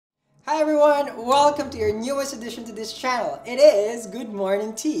Hi everyone! Welcome to your newest addition to this channel. It is Good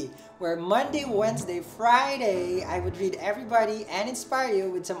Morning Tea, where Monday, Wednesday, Friday, I would read everybody and inspire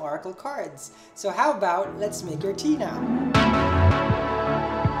you with some oracle cards. So how about let's make your tea now?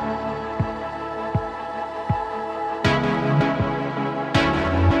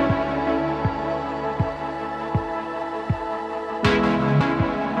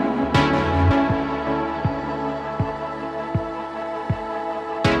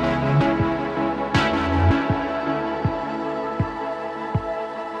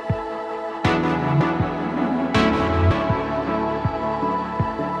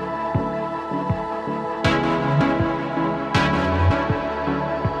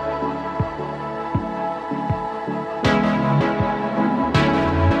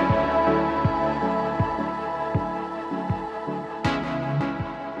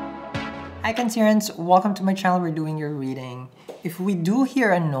 Hi Cancerians, welcome to my channel. We're doing your reading. If we do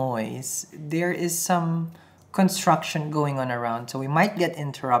hear a noise, there is some construction going on around, so we might get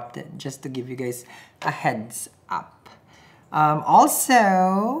interrupted, just to give you guys a heads up.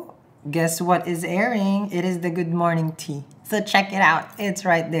 Also, guess what is airing? It is the Good Morning Tea. So check it out. It's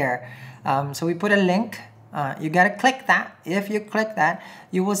right there. So we put a link. You gotta click that. If you click that,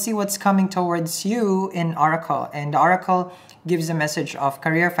 you will see what's coming towards you in Oracle. And the Oracle gives a message of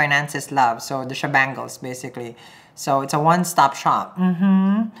career, finances, love. So the shebangles, basically. So it's a one-stop shop.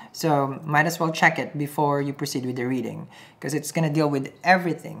 So might as well check it before you proceed with the reading, because it's gonna deal with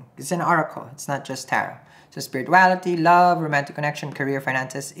everything. It's an Oracle. It's not just tarot. So spirituality, love, romantic connection, career,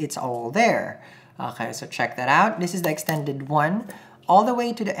 finances, it's all there. Okay, so check that out. This is the extended one. All the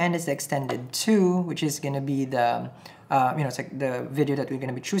way to the end is the extended 2, which is going to be the, it's like the video that we're going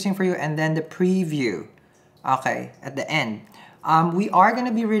to be choosing for you, and then the preview, okay, at the end. We are going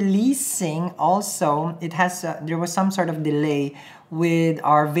to be releasing also, it has, there was some sort of delay with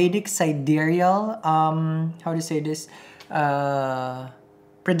our Vedic sidereal, how to say this,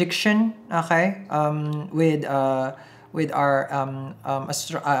 prediction, okay, with our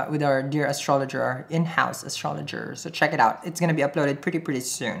dear astrologer, our in-house astrologer. So check it out. It's gonna be uploaded pretty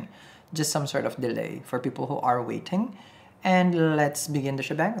soon. Just some sort of delay for people who are waiting. And let's begin the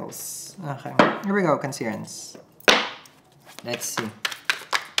shebangles. Okay, here we go, Cancerians. Let's see.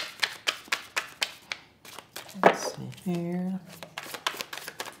 Let's see here.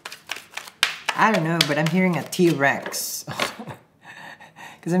 I don't know, but I'm hearing a T-Rex.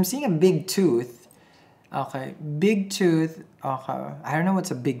 Because I'm seeing a big tooth. Okay, big tooth. Okay, I don't know what's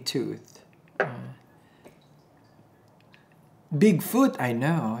a big tooth. Bigfoot, I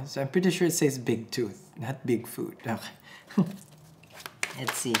know. So I'm pretty sure it says big tooth, not Bigfoot. Okay.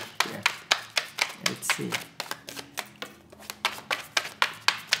 Let's see here. Let's see.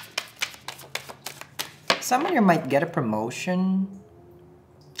 Someone here might get a promotion.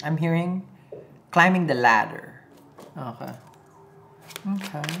 I'm hearing climbing the ladder. Okay.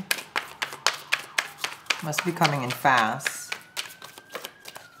 Okay. Must be coming in fast.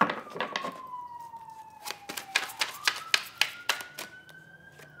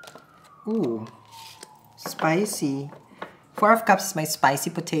 Ooh, spicy. 4 of Cups is my spicy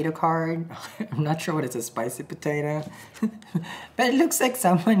potato card. I'm not sure what is a spicy potato. But it looks like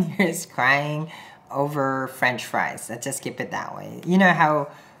someone here is crying over French fries. Let's just keep it that way. You know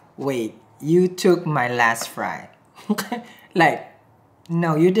how, wait, you took my last fry. Like,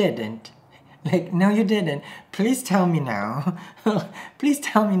 no, you didn't. Like, no, you didn't. Please tell me now. Please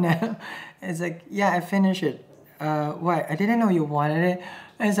tell me now. It's like, yeah, I finished it. What? I didn't know you wanted it.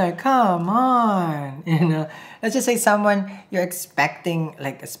 It's like, come on. You know, let's just say someone, you're expecting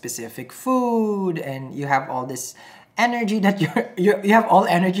like a specific food and you have all this energy that you have all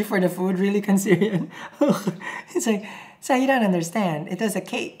energy for the food, really, Cancerian. It's like, so you don't understand. It was a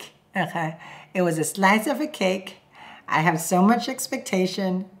cake. Okay? It was a slice of a cake. I have so much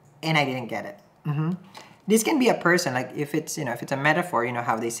expectation, and I didn't get it. This can be a person, like if it's, if it's a metaphor,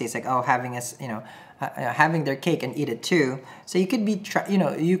 how they say it's like, oh, having having their cake and eat it too. So you could be,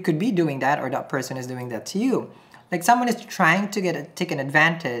 you could be doing that, or that person is doing that to you. Like someone is trying to take an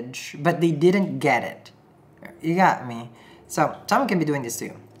advantage, but they didn't get it. You got me? So someone can be doing this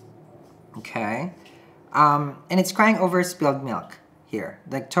too. Okay. And it's crying over spilled milk here,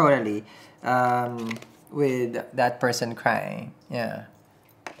 like totally, with that person crying. Yeah.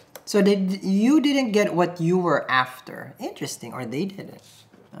 So you didn't get what you were after. Interesting. Or they didn't.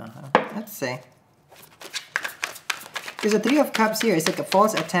 Let's see. Because the 3 of Cups here is like a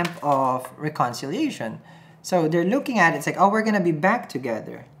false attempt of reconciliation. So they're looking at it, it's like, oh, we're going to be back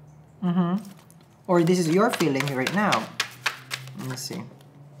together. Or this is your feeling right now. Let me see.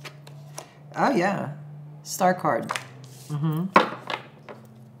 Oh, yeah. Star card.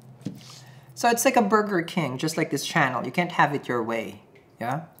 So it's like a Burger King, just like this channel. You can't have it your way.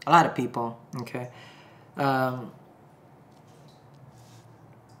 Yeah? A lot of people. Okay.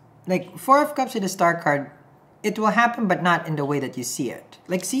 Like, Four of Cups with the Star card, it will happen, but not in the way that you see it.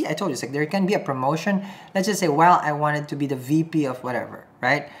 Like, see, I told you, it's like there can be a promotion. Let's just say, well, I wanted to be the VP of whatever,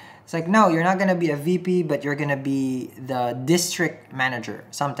 right? It's like, no, you're not going to be a VP, but you're going to be the district manager,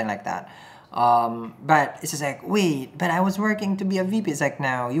 something like that. But it's just like, wait, but I was working to be a VP. It's like,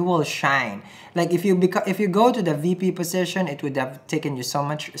 no, you will shine. Like, if you go to the VP position, it would have taken you so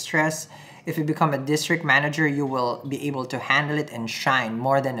much stress. If you become a district manager, you will be able to handle it and shine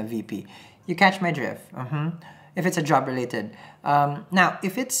more than a VP. You catch my drift. If it's a job related. Now,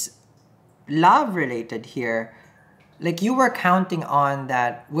 if it's love related here, like you were counting on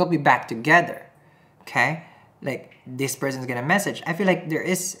that we'll be back together, okay? Like this person's gonna message. I feel like there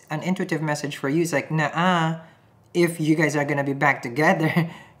is an intuitive message for you. It's like, nah, if you guys are gonna be back together,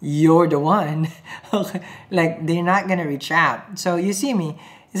 you're the one. Like they're not gonna reach out. So you see me,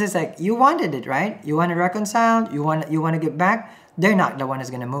 it's just like you wanted it, right? You want to reconcile, you want to get back. They're not the one who's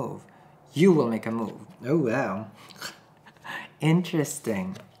gonna move. You will make a move. Oh wow.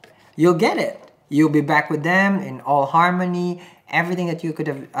 Interesting. You'll get it. You'll be back with them in all harmony, everything that you could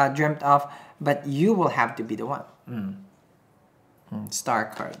have dreamt of, but you will have to be the one. Star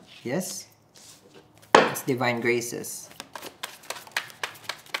card. Yes? It's Divine Graces.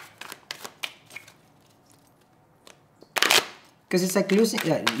 Because it's like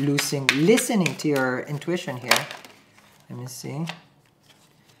listening to your intuition here. Let me see.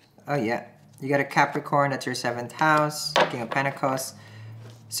 Oh yeah. You got a Capricorn, that's your 7th house, King of Pentacles.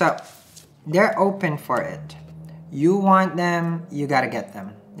 So, they're open for it. You want them, you gotta get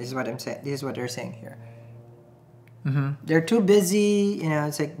them. This is what I'm saying. This is what they're saying here. They're too busy, you know,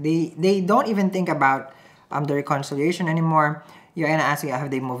 it's like they don't even think about the reconciliation anymore. You're gonna ask,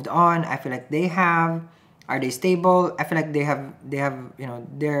 have they moved on? I feel like they have. Are they stable? I feel like they have, you know,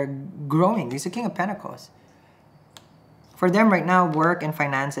 they're growing. This is the King of Pentacles. For them right now, work and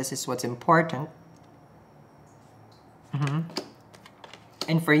finances is what's important.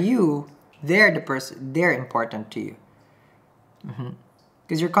 And for you, they're important to you.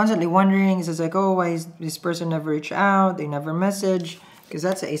 Because you're constantly wondering, it's just like, oh, why is this person never reach out? They never message. Because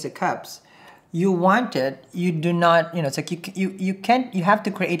that's the Ace of Cups. You want it, you do not, you know, it's like you have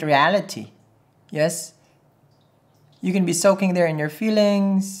to create reality. Yes? You can be soaking there in your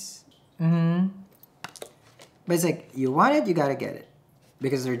feelings. But it's like, you want it, you gotta get it.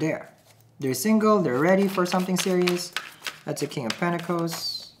 Because they're there. They're single, they're ready for something serious. That's a King of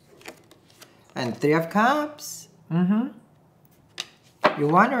Pentacles. And 3 of Cups. You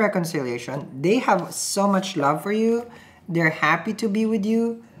want a reconciliation. They have so much love for you. They're happy to be with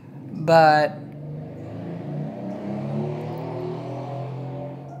you. But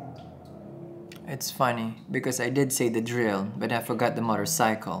it's funny because I did say the drill, but I forgot the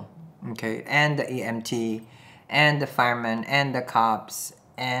motorcycle. Okay, and the EMT, and the fireman, and the cops,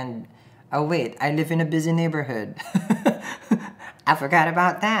 and oh wait, I live in a busy neighborhood. I forgot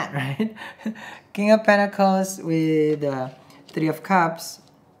about that, right? King of Pentacles with 3 of Cups.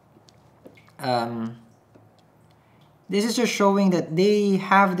 This is just showing that they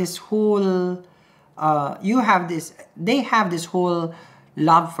have this whole, they have this whole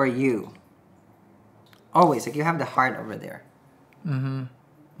love for you. Always, like you have the heart over there.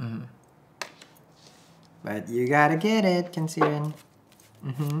 But you gotta get it, considering.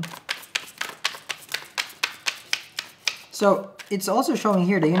 So it's also showing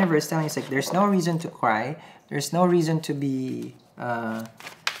here, the universe telling us like there's no reason to cry. There's no reason to be,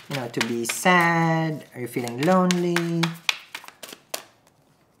 you know, to be sad. Are you feeling lonely?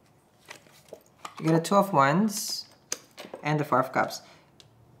 You got a 2 of Wands and the 4 of Cups.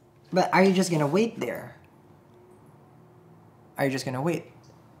 But are you just gonna wait there? Are you just gonna wait?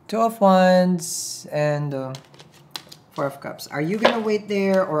 2 of Wands and 4 of Cups. Are you gonna wait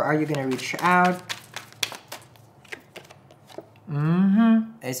there or are you gonna reach out?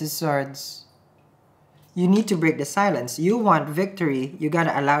 Ace of Swords. You need to break the silence. You want victory. You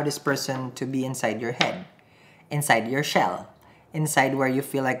gotta allow this person to be inside your head, inside your shell, inside where you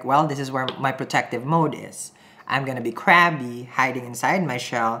feel like, well, this is where my protective mode is. I'm gonna be crabby, hiding inside my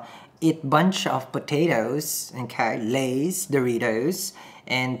shell, eat bunch of potatoes, okay, Lay's, Doritos,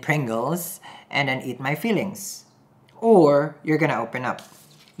 and Pringles, and then eat my feelings. Or you're gonna open up.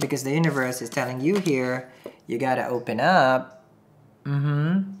 Because the universe is telling you here, you gotta open up.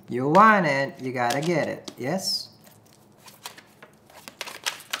 You want it, you gotta get it. Yes?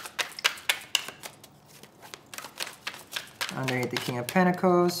 Underneath the King of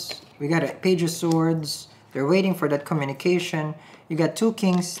Pentacles, we got a Page of Swords. They're waiting for that communication. You got 2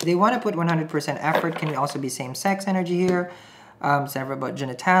 kings. They want to put 100% effort. Can also be same-sex energy here. It's never about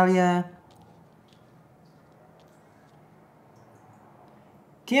genitalia.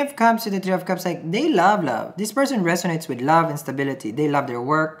 King of Cups to the Three of Cups, like, they love love. This person resonates with love and stability. They love their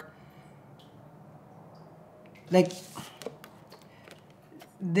work. Like,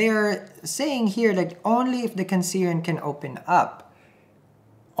 they're saying here, like, only if the Cancerian can open up,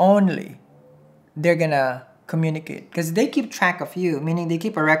 only they're gonna communicate. Because they keep track of you, meaning they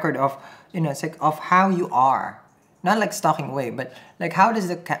keep a record of, you know, it's like, of how you are. Not like stalking away, but like, how does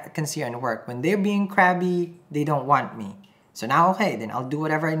the Cancerian work? When they're being crabby, they don't want me. So now, okay, then I'll do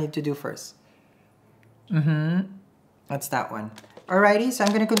whatever I need to do first. That's that one. Alrighty, so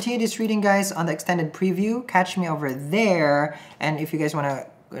I'm going to continue this reading, guys, on the extended preview. Catch me over there. And if you guys want to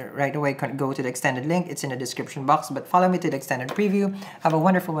right away go to the extended link, it's in the description box. But follow me to the extended preview. Have a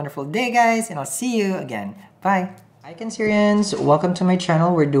wonderful, wonderful day, guys. And I'll see you again. Bye. Hi, Cancerians. Welcome to my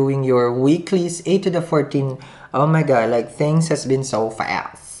channel. We're doing your weeklies 8 to the 14. Oh my God, like things has been so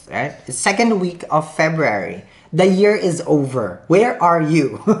fast, right? It's second week of February. The year is over. Where are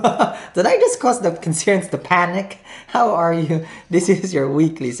you? Did I just cause the Cancerians to panic? How are you? This is your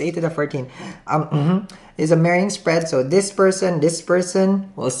weeklies, 8 to the 14. It's a marrying spread. So this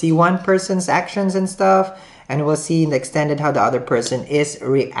person, we'll see one person's actions and stuff. And we'll see in the extended how the other person is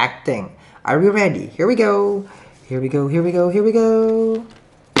reacting. Are we ready? Here we go. Here we go, here we go, here we go.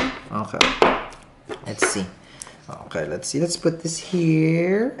 Okay. Let's see. Okay, let's see. Let's put this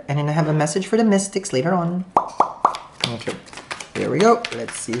here. And then I have a message for the mystics later on. Okay. Here we go.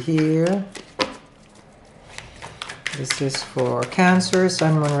 Let's see here. This is for Cancer,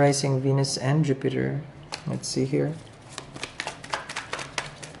 Sun, Moon, Rising, Venus, and Jupiter. Let's see here.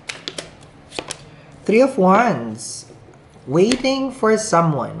 3 of Wands. Waiting for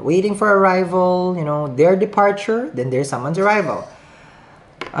someone. Waiting for arrival. You know, their departure. Then there's someone's arrival.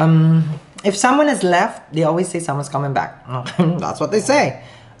 If someone has left, they always say someone's coming back. Okay, that's what they say.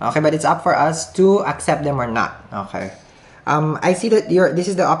 Okay, but it's up for us to accept them or not. Okay. I see that this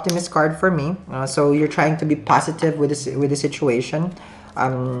is the optimist card for me. So you're trying to be positive with the situation.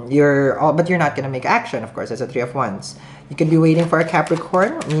 But you're not gonna make action, of course. As a 3 of Wands. You could be waiting for a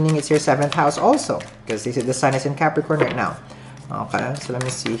Capricorn, meaning it's your 7th house also, because the Sun is in Capricorn right now. Okay, so let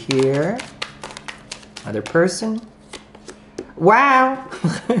me see here. Other person. Wow.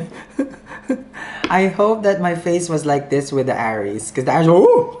 I hope that my face was like this with the Aries, because the Aries,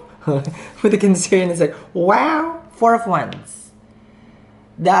 oh, with the Cancerian, it's like, wow, 4 of Wands.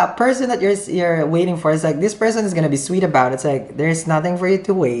 The person that you're waiting for is like, this person is gonna be sweet about it. It's like, there's nothing for you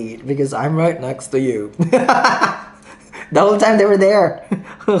to wait because I'm right next to you. The whole time they were there.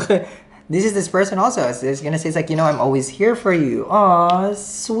 This is this person also. It's gonna say, it's like, you know, I'm always here for you. Aw,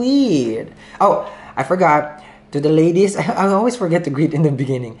 sweet. Oh, I forgot. To the ladies, I always forget to greet in the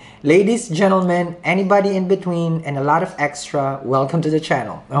beginning. Ladies, gentlemen, anybody in between, and a lot of extra, welcome to the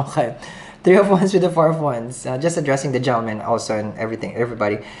channel. Okay. 3 of Wands with the 4 of Wands. Just addressing the gentlemen also and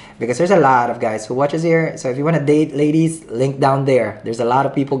everybody. Because there's a lot of guys who watches here. So if you want to date ladies, link down there. There's a lot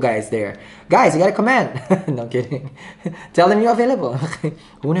of people, guys, there. Guys, you gotta comment. No kidding. Tell them you're available.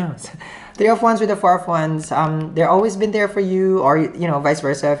 Who knows? 3 of Wands with the 4 of Wands. They're always been there for you, or, you know, vice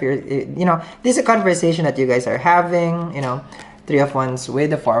versa. If you're, you know, this is a conversation that you guys are having, you know. 3 of Wands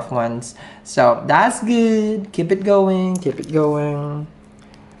with the 4 of Wands. So that's good. Keep it going. Keep it going.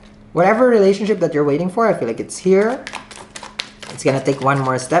 Whatever relationship that you're waiting for, I feel like it's here. It's gonna take one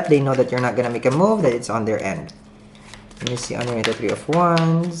more step. They know that you're not gonna make a move, that it's on their end. Let me see underneath the 3 of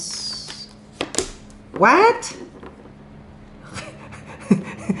Wands. What?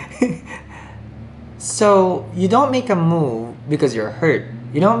 So you don't make a move because you're hurt.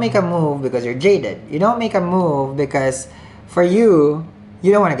 You don't make a move because you're jaded. You don't make a move because for you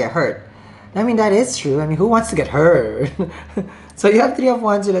don't want to get hurt. I mean, that is true. I mean, who wants to get hurt? So you have 3 of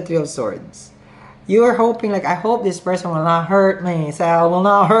Wands with a 3 of Swords. You are hoping, like, I hope this person will not hurt me. Sal will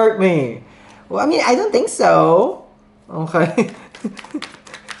not hurt me. Well, I mean, I don't think so. Okay.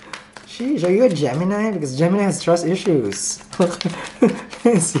 Sheesh, are you a Gemini? Because Gemini has trust issues.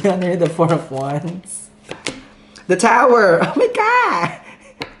 See under the 4 of Wands. The Tower. Oh my God.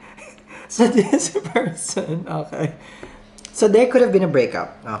 So this person, okay. So there could have been a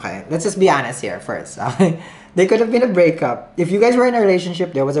breakup. Okay, let's just be honest here first. Okay? There could have been a breakup. If you guys were in a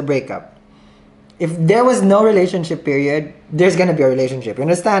relationship, there was a breakup. If there was no relationship period, there's gonna be a relationship. You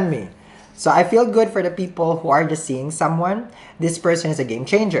understand me? So I feel good for the people who are just seeing someone. This person is a game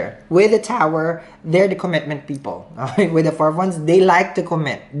changer. With the Tower, they're the commitment people. With the Four of Wands, they like to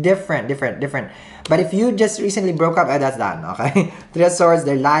commit. Different. But if you just recently broke up, that's done, okay? Three of Swords,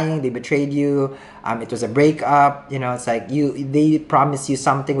 they're lying, they betrayed you. It was a breakup. You know, it's like they promised you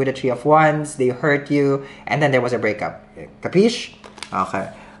something with the Three of Wands, they hurt you, and then there was a breakup. Capiche?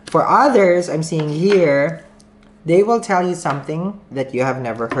 Okay. For others, I'm seeing here, they will tell you something that you have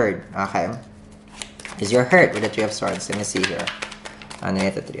never heard. Okay. Is you're hurt with the Three of Swords. Let me see here. Ano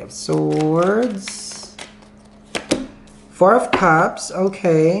yung the Three of Swords? Four of Cups.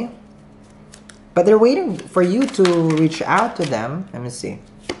 Okay. But they're waiting for you to reach out to them. Let me see.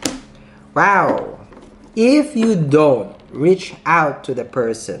 Wow. If you don't reach out to the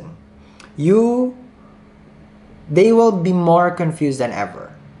person, they will be more confused than ever.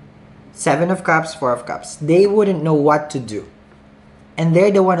 Seven of Cups, Four of Cups. They wouldn't know what to do. And they're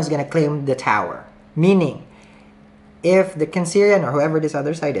the one who's going to claim the Tower. Meaning, if the Cancerian or whoever this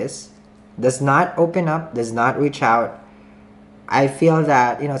other side is, does not open up, does not reach out, I feel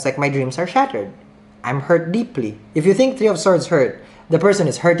that, it's like my dreams are shattered. I'm hurt deeply. If you think Three of Swords hurt, the person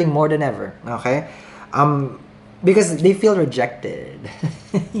is hurting more than ever. Okay? Because they feel rejected.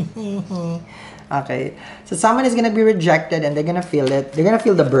 Okay, so someone is gonna be rejected and they're gonna feel it. They're gonna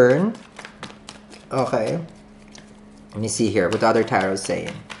feel the burn. Okay, let me see here what the other tarot is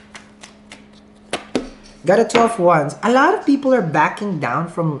saying. Got a Two of Wands. A lot of people are backing down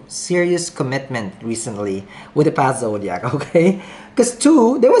from serious commitment recently with the past zodiac. Okay, because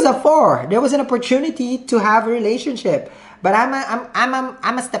there was a 4. There was an opportunity to have a relationship, but I'm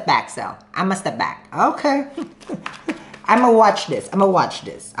a step back, Sal. I'm a step back. Okay, I'm gonna watch this.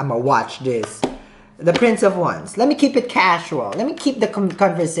 The Prince of Wands. Let me keep it casual. Let me keep the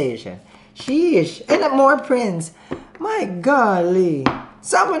conversation. Sheesh. And more Prince. My golly.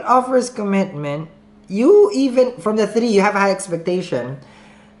 Someone offers commitment. You even, from the 3, you have a high expectation.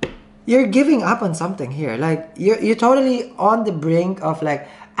 You're giving up on something here. Like, you're totally on the brink of like,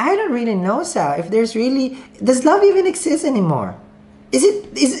 I don't really know, Sal, if there's really, does love even exist anymore?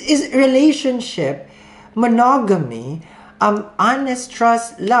 Is relationship, monogamy, honest,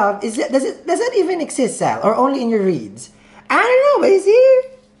 trust, love, does that even exist, Sal? Or only in your reads? I don't know, but you see?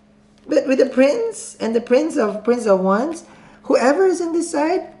 But with the Prince and the Prince of Wands, whoever is on this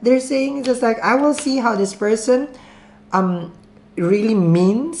side, they're saying just like, I will see how this person really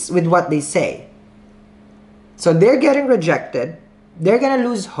means with what they say. So they're getting rejected. They're gonna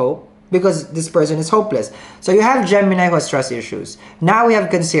lose hope because this person is hopeless. So you have Gemini who has trust issues. Now we have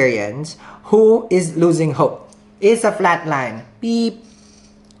Cancerians who is losing hope. It's a flat line. Beep,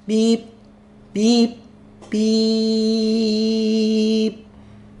 beep, beep, beep.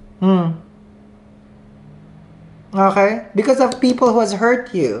 Okay? Because of people who has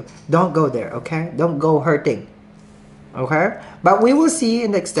hurt you. Don't go there, okay? Don't go hurting. Okay? But we will see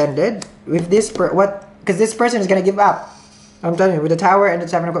in the extended with this because this person is gonna give up. I'm telling you, with the Tower and the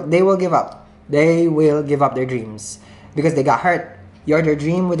Seven of Cups, they will give up. They will give up their dreams because they got hurt. You're their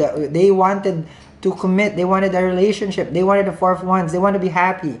dream they wanted to commit. They wanted a relationship. They wanted the Four of Wands. They want to be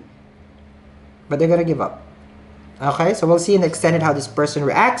happy. But they're gonna give up. Okay? So we'll see in the extended how this person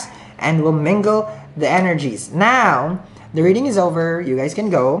reacts and we'll mingle the energies. Now, the reading is over. You guys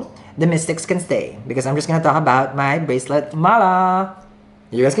can go. The mystics can stay because I'm just gonna talk about my bracelet mala.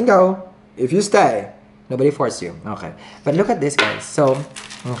 You guys can go. If you stay, nobody force you. Okay. But look at this, guys. So,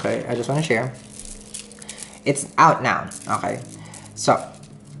 okay, I just want to share. It's out now. Okay. So,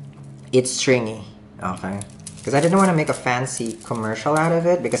 it's stringy. Okay. Because I didn't want to make a fancy commercial out of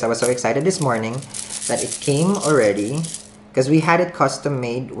it because I was so excited this morning that it came already. Because we had it custom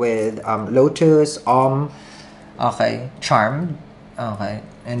made with Lotus, okay, Charmed. Okay.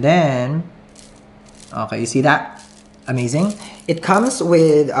 And then, okay, you see that? Amazing. It comes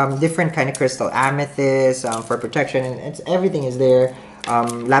with different kind of crystal, amethyst for protection, and everything is there.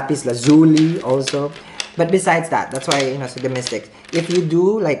 Lapis lazuli also. But besides that, that's why, so the mystics. If you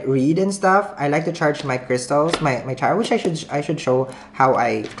do like read and stuff, I like to charge my crystals, my tarot, which I should show how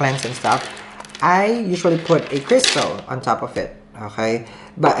I cleanse and stuff. I usually put a crystal on top of it. Okay,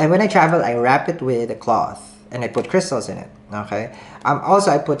 and when I travel, I wrap it with a cloth and I put crystals in it. Okay. Also,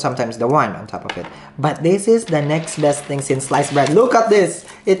 I put sometimes the one on top of it. But this is the next best thing since sliced bread. Look at this.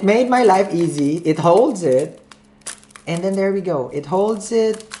 It made my life easy. It holds it. And then there we go. It holds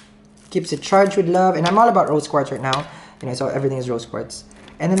it. Keeps it charged with love. And I'm all about rose quartz right now. So everything is rose quartz.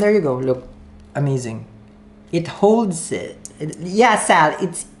 And then there you go. Look. Amazing. It holds it. Yeah, Sal.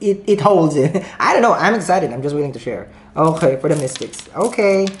 It holds it. I don't know. I'm excited. I'm just willing to share. Okay, for the mystics.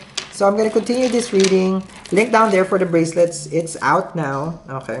 Okay. So I'm going to continue this reading. Link down there for the bracelets. It's out now.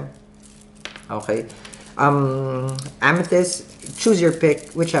 Okay. Okay. Amethyst, choose your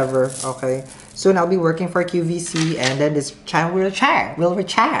pick, whichever. Okay. Soon I'll be working for QVC, and then this channel will retire. Will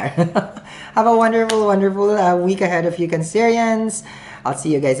retire. Have a wonderful, wonderful week ahead of you, Cancerians. I'll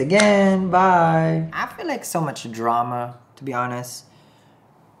see you guys again. Bye. I feel like so much drama, to be honest.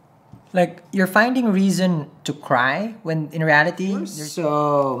 Like, you're finding reason to cry when in reality, you're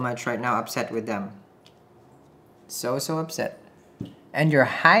so much right now upset with them. So upset. And you're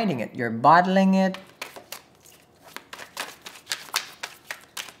hiding it. You're bottling it.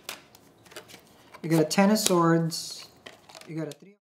 You got a 10 of swords. You got a 3.